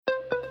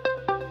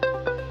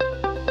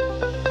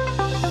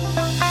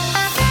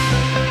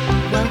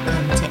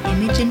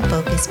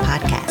Focus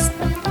podcast,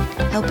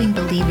 helping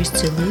believers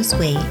to lose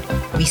weight,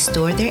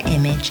 restore their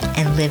image,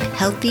 and live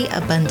healthy,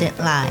 abundant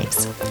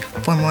lives.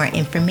 For more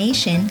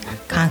information,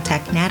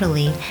 contact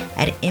Natalie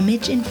at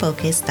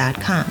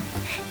imageinfocus.com.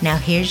 Now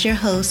here's your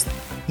host,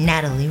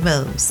 Natalie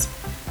Rose.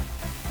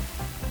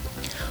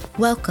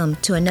 Welcome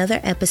to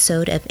another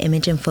episode of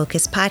Image in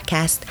Focus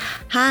podcast.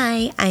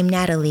 Hi, I'm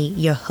Natalie,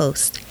 your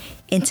host.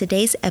 In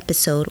today's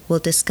episode, we'll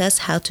discuss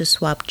how to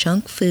swap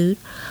junk food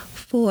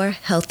for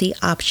healthy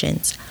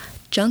options.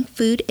 Junk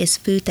food is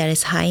food that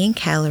is high in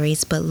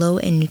calories but low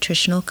in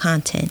nutritional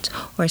content,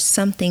 or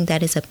something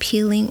that is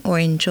appealing or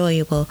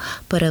enjoyable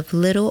but of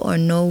little or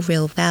no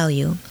real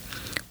value.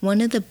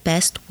 One of the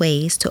best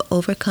ways to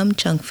overcome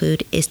junk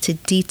food is to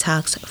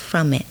detox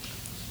from it.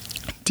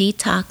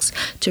 Detox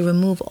to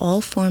remove all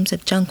forms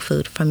of junk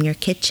food from your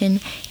kitchen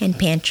and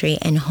pantry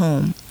and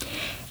home,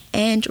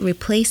 and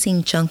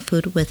replacing junk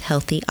food with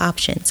healthy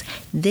options.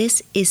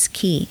 This is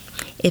key.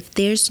 If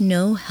there's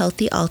no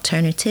healthy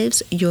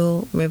alternatives,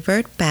 you'll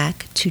revert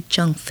back to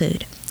junk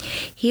food.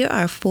 Here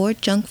are 4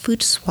 junk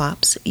food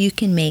swaps you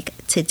can make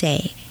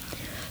today.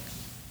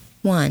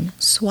 1.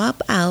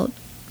 Swap out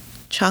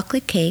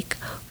chocolate cake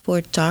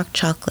for dark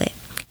chocolate.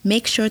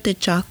 Make sure the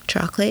dark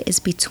chocolate is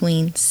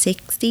between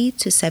 60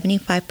 to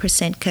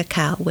 75%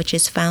 cacao, which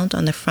is found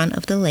on the front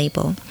of the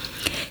label.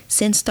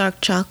 Since dark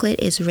chocolate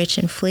is rich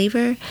in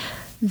flavor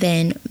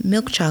than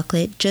milk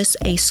chocolate, just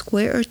a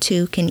square or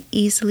 2 can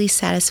easily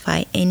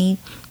satisfy any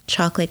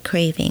chocolate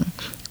craving.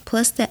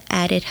 Plus the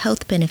added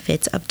health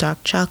benefits of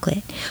dark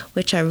chocolate,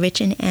 which are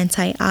rich in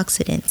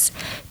antioxidants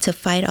to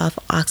fight off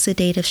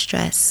oxidative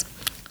stress,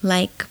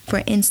 like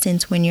for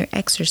instance when you're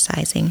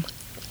exercising,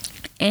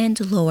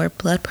 and lower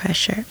blood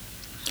pressure.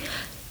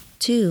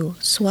 2.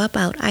 Swap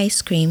out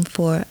ice cream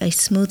for a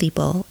smoothie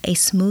bowl. A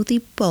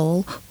smoothie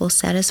bowl will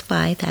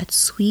satisfy that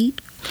sweet,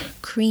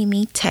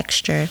 creamy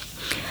texture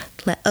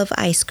of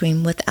ice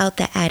cream without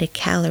the added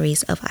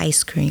calories of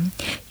ice cream.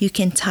 You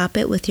can top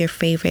it with your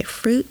favorite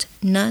fruit,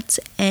 nuts,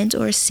 and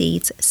or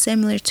seeds,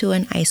 similar to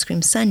an ice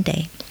cream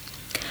sundae.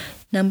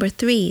 Number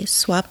 3,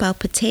 swap out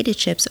potato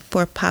chips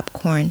for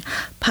popcorn.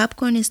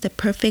 Popcorn is the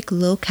perfect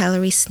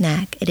low-calorie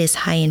snack. It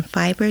is high in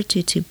fiber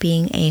due to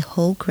being a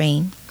whole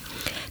grain.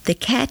 The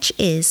catch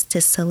is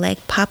to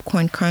select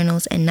popcorn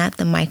kernels and not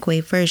the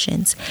microwave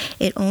versions.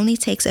 It only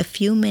takes a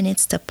few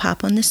minutes to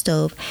pop on the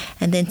stove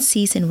and then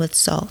season with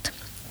salt.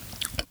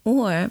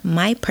 Or,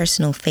 my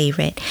personal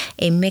favorite,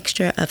 a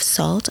mixture of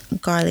salt,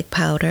 garlic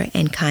powder,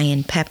 and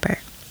cayenne pepper.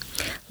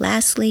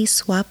 Lastly,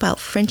 swap out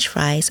French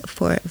fries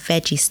for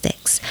veggie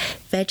sticks.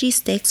 Veggie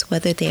sticks,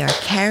 whether they are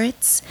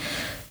carrots,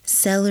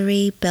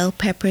 celery, bell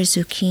pepper,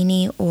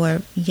 zucchini,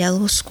 or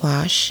yellow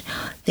squash,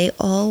 they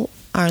all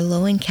are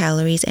low in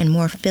calories and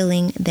more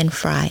filling than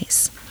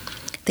fries.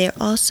 They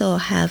also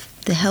have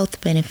the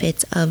health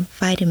benefits of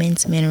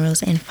vitamins,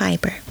 minerals, and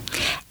fiber.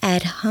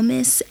 Add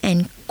hummus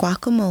and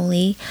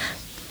guacamole,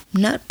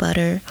 nut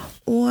butter,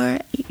 or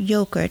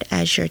yogurt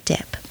as your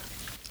dip.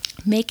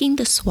 Making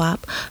the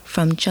swap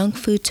from junk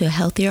food to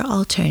healthier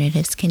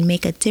alternatives can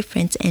make a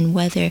difference in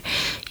whether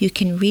you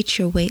can reach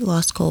your weight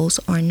loss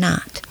goals or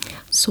not.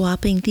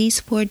 Swapping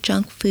these 4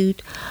 junk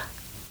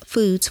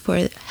foods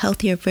for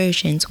healthier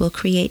versions will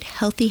create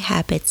healthy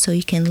habits so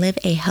you can live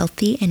a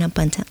healthy and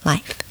abundant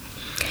life.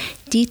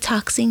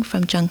 Detoxing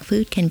from junk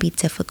food can be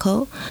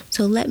difficult,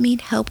 so let me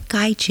help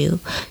guide you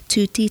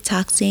to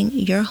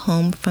detoxing your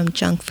home from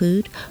junk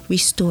food,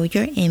 restore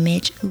your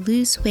image,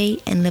 lose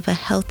weight, and live a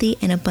healthy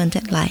and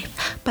abundant life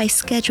by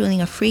scheduling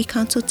a free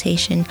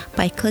consultation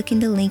by clicking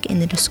the link in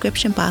the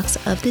description box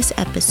of this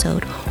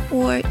episode,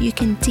 or you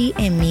can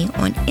DM me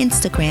on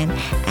Instagram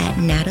at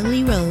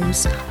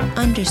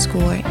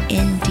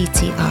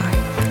NatalieRose_NDTR.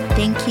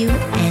 Thank you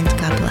and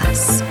God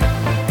bless.